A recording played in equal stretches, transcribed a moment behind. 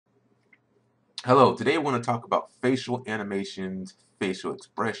Hello, today I want to talk about facial animations, facial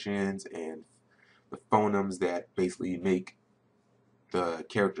expressions, and the phonemes that basically make the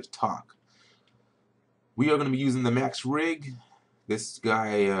characters talk. We are going to be using the Max Rig. This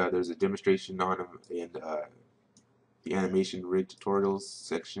guy, there's a demonstration on him in the animation rig tutorials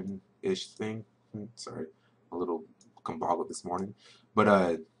section-ish thing. Sorry, a little combobbled this morning.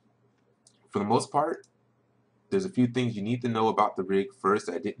 But for the most part, there's a few things you need to know about the rig first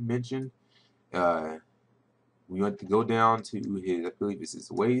I didn't mention. Uh, we want to go down to his, I believe it's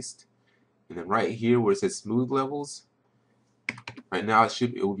his waist. And then right here where it says smooth levels, right now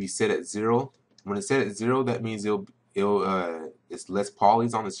it will be set at 0. When it's set at 0, that means it's less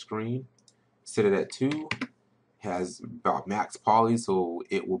polys on the screen. Set it at 2, has about max poly, so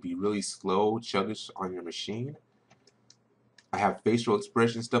it will be really slow, chuggish on your machine. I have facial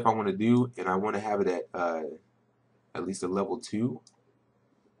expression stuff I want to do, and I want to have it at least a level 2,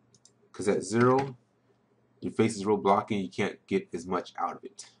 because at 0, your face is real blocky, you can't get as much out of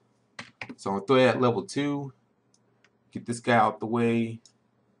it. So I'm gonna throw it at level 2, get this guy out the way,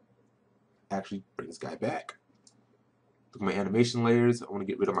 actually bring this guy back. Look at my animation layers. I want to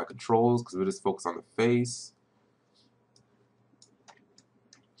get rid of my controls because we just focus on the face.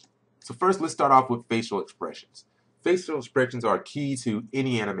 So first, let's start off with facial expressions. Facial expressions are key to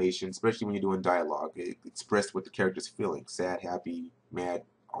any animation, especially when you're doing dialogue. It expresses what the character's feeling: sad, happy, mad,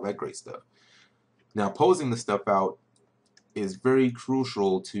 all that great stuff. Now, posing the stuff out is very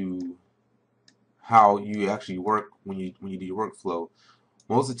crucial to how you actually work when you do your workflow.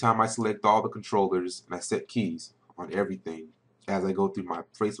 Most of the time, I select all the controllers and I set keys on everything as I go through my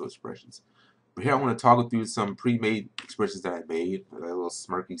facial expressions. But here I want to toggle through some pre-made expressions that I made, a little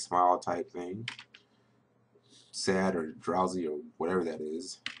smirky smile type thing, sad or drowsy or whatever that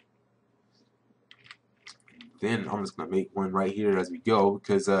is. Then I'm just going to make one right here as we go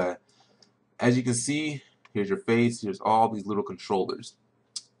because as you can see, here's your face, here's all these little controllers.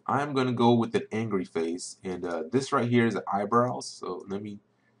 I'm going to go with an angry face, and this right here is the eyebrows. So let me,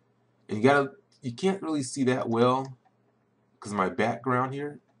 and you can't really see that well because of my background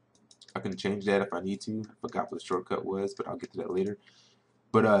here. I can change that if I need to. I forgot what the shortcut was, but I'll get to that later.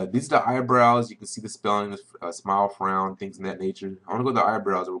 But these are the eyebrows. You can see the spelling, smile, frown, things in that nature. I want to go to the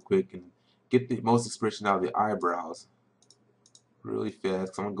eyebrows real quick and get the most expression out of the eyebrows really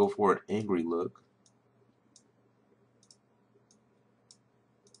fast. So I'm going to go for an angry look.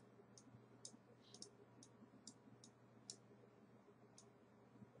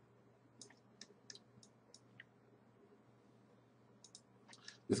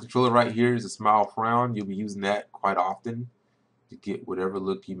 This controller right here is a smile, frown. You'll be using that quite often to get whatever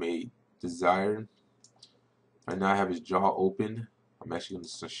look you may desire. Right now I have his jaw open. I'm actually going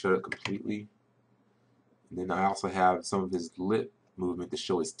to shut it completely. And then I also have some of his lip movement to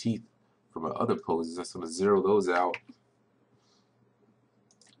show his teeth from my other poses. I'm just going to zero those out.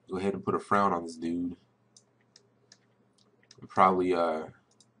 Go ahead and put a frown on this dude. And probably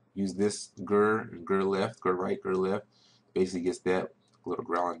use this GUR and GUR left, GUR right, GUR left. Basically gets that little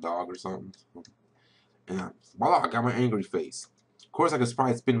growling dog or something. And voila, I got my angry face. Of course, I could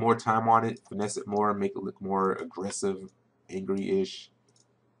probably spend more time on it, finesse it more, make it look more aggressive, angry-ish,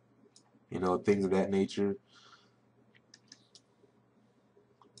 things of that nature.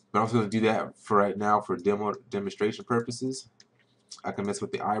 But I'm also going to do that for right now for demonstration purposes. I can mess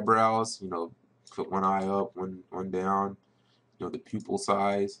with the eyebrows, put one eye up, one down, the pupil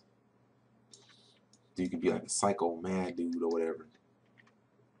size. So you could be like a psycho mad dude or whatever.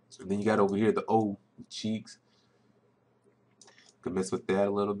 And then you got over here the O, the cheeks. You can mess with that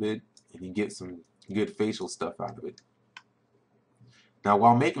a little bit, and you get some good facial stuff out of it. Now,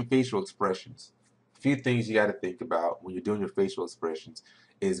 while making facial expressions, a few things you got to think about when you're doing your facial expressions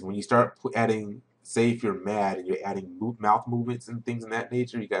is when you start adding, say if you're mad and you're adding mouth movements and things in that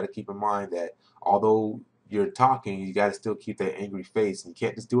nature, you got to keep in mind that although you're talking, you got to still keep that angry face, and you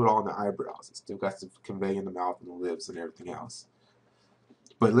can't just do it all in the eyebrows. It still got to convey in the mouth and the lips and everything else.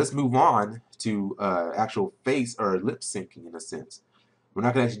 But let's move on to actual face or lip syncing in a sense. We're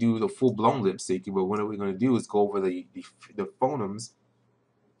not going to actually do the full-blown lip syncing, but what we're going to do is go over the phonemes,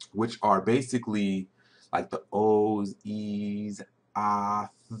 which are basically like the O's, E's, ah,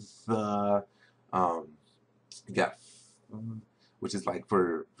 the, you got, which is like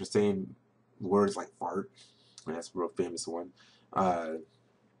for saying words like fart, and that's a real famous one. You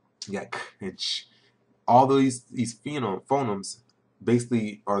got and ch. All these phonemes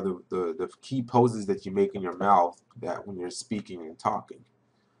basically are the key poses that you make in your mouth that when you're speaking and talking.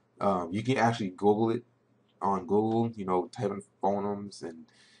 You can actually Google it on Google, type in phonemes and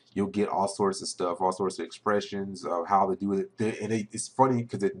you'll get all sorts of stuff, all sorts of expressions of how to do it. And it's funny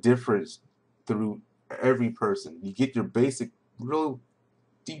because it differs through every person. You get your basic, real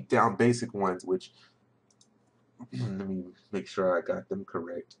deep down basic ones, which let me make sure I got them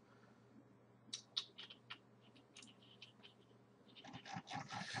correct.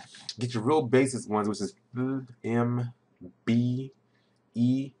 Get your real basic ones, which is M, B,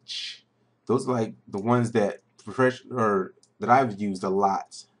 E, Ch. Those are like the ones that that I've used a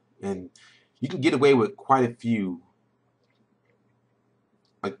lot, and you can get away with quite a few.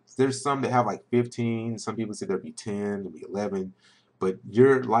 Like there's some that have like 15. Some people say there'll be 10, there'll be 11, but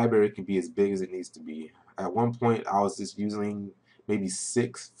your library can be as big as it needs to be. At one point, I was just using maybe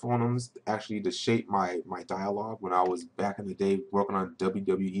 6 phonemes actually to shape my dialogue when I was back in the day working on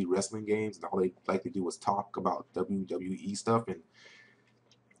WWE wrestling games, and all they like to do was talk about WWE stuff, and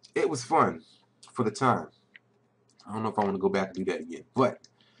it was fun for the time. I don't know if I want to go back and do that again, but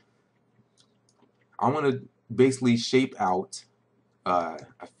I want to basically shape out a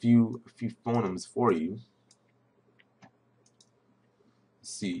few phonemes for you.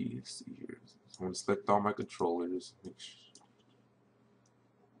 Let's see here. I want to select all my controllers. I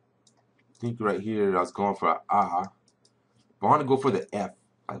think right here I was going for an ah. But I want to go for the F,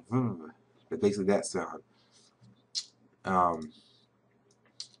 like basically that sound.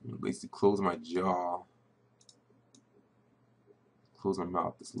 Basically close my jaw, close my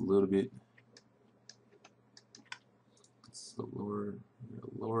mouth just a little bit. It's the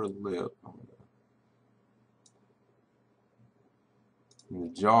lower lip. And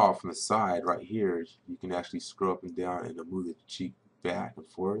the jaw from the side right here, you can actually scroll up and down and move the cheek back and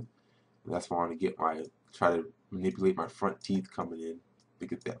forth. And that's why I want to get try to manipulate my front teeth coming in to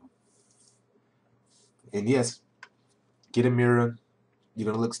get that. And yes, get a mirror. You're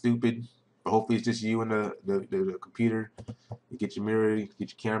gonna look stupid, but hopefully it's just you and the computer. You get your mirror, you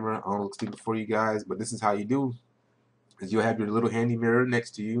get your camera. I don't look stupid for you guys, but this is how you do. Is you'll have your little handy mirror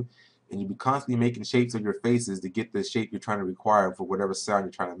next to you, and you'll be constantly making shapes of your faces to get the shape you're trying to require for whatever sound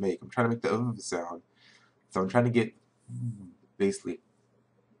you're trying to make. I'm trying to make the sound, so I'm trying to get basically.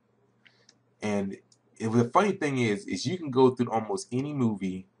 And the funny thing is you can go through almost any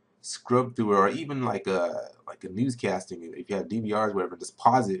movie, scrub through it, or even like a newscasting. If you have DVRs, or whatever, just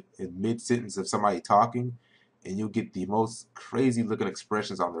pause it in mid sentence of somebody talking, and you'll get the most crazy looking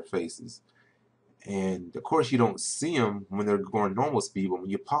expressions on their faces. And of course, you don't see them when they're going normal speed, but when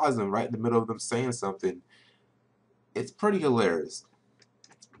you pause them right in the middle of them saying something, it's pretty hilarious.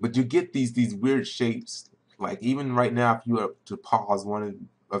 But you get these weird shapes. Like even right now, if you were to pause one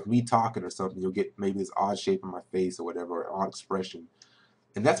of me talking or something, you'll get maybe this odd shape in my face or whatever, or odd expression.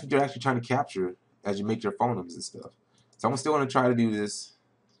 And that's what you're actually trying to capture as you make your phonemes and stuff. So I'm still going to try to do this.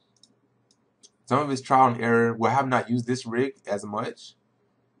 Some of it's trial and error. Where I have not used this rig as much.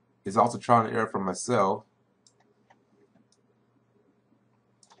 It's also trial and error for myself.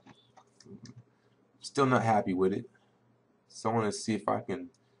 Still not happy with it. So I want to see if I can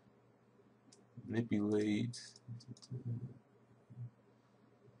manipulate.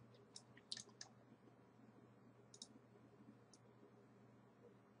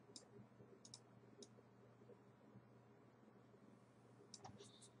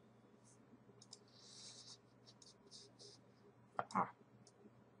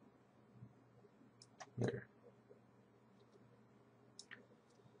 There.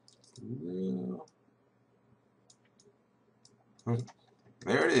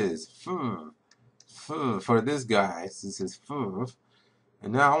 There it is. For this guy, this is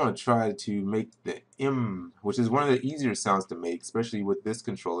and now I want to try to make the M, which is one of the easier sounds to make, especially with this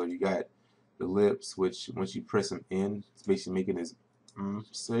controller. You got the lips, which once you press them in, it's basically making his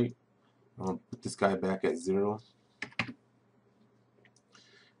shape. I'm gonna put this guy back at 0,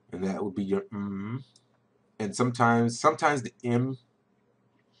 and that would be your And sometimes the M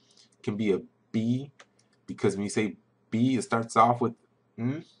can be a B, because when you say B, it starts off with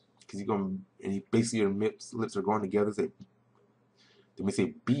because you're going, and basically your lips are going together. So when you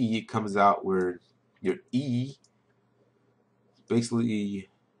say B, it comes out where your E basically.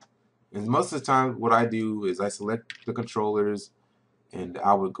 And most of the time, what I do is I select the controllers, and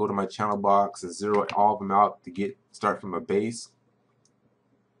I would go to my channel box and zero all of them out to start from a base.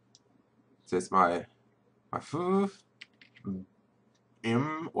 So it's my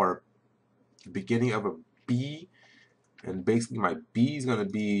M, or the beginning of a B, and basically my B is gonna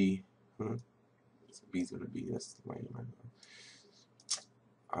be B is gonna be that's lame.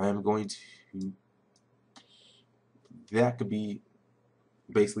 I am going to, that could be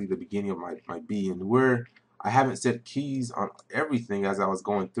basically the beginning of my B, and where I haven't set keys on everything as I was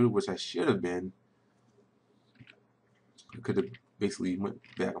going through, which I should have been. I could have basically went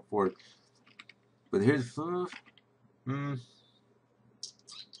back and forth. But here's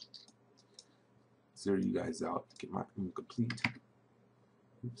zero you guys out to get my complete.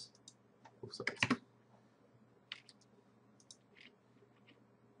 Oops, both sides.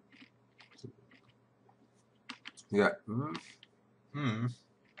 You got and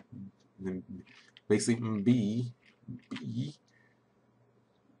then basically B.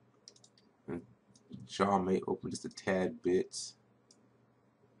 And jaw may open just a tad bit.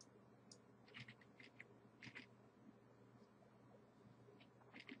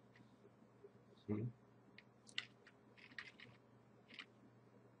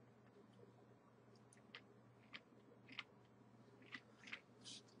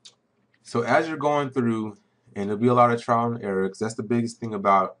 So as you're going through, and there'll be a lot of trial and error, because that's the biggest thing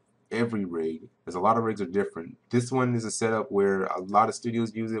about every rig. There's a lot of rigs are different. This one is a setup where a lot of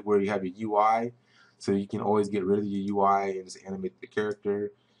studios use it, where you have your UI, so you can always get rid of your UI and just animate the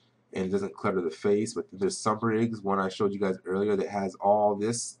character, and it doesn't clutter the face. But there's some rigs, one I showed you guys earlier, that has all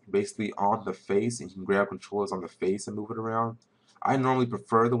this basically on the face, and you can grab controllers on the face and move it around. I normally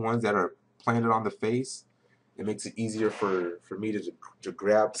prefer the ones that are planted on the face. It makes it easier for me to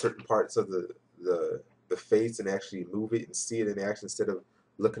grab certain parts of the face and actually move it and see it in action instead of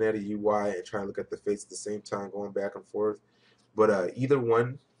looking at a UI and trying to look at the face at the same time, going back and forth. But either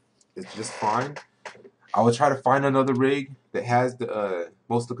one is just fine. I will try to find another rig that has the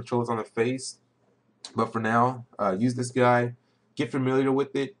most of the controllers on the face. But for now, use this guy. Get familiar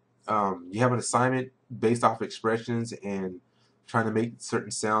with it. You have an assignment based off expressions and trying to make certain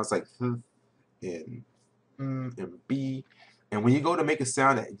sounds like and and B. And when you go to make a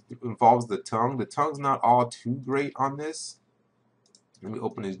sound that involves the tongue's not all too great on this. Let me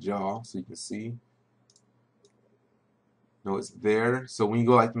open his jaw so you can see. No, it's there. So when you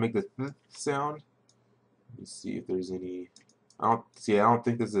go like to make the th sound, let me see if there's any. I don't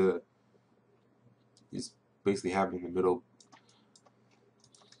think there's a. It's basically happening in the middle.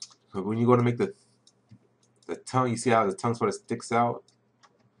 But when you go to make the tongue, you see how the tongue sort of sticks out.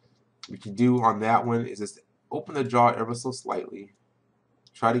 What you do on that one is just open the jaw ever so slightly.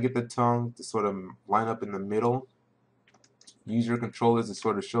 Try to get the tongue to sort of line up in the middle. Use your controllers to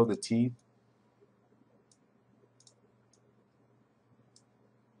sort of show the teeth.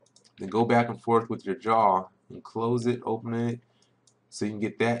 Then go back and forth with your jaw and close it, open it, so you can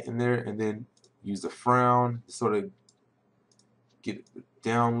get that in there, and then use the frown to sort of get the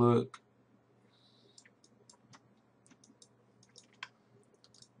down look.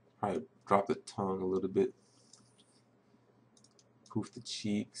 Probably drop the tongue a little bit. Poof the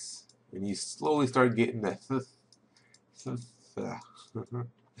cheeks. And you slowly start getting that with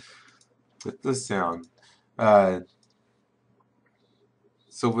the sound.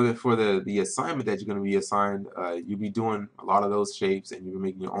 So for the assignment that you're going to be assigned, you'll be doing a lot of those shapes, and you'll be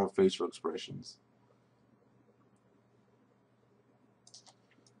making your own facial expressions.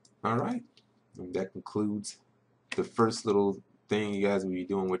 All right, and that concludes the first little thing you guys will be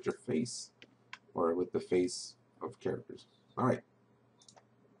doing with your face, or with the face of characters. All right.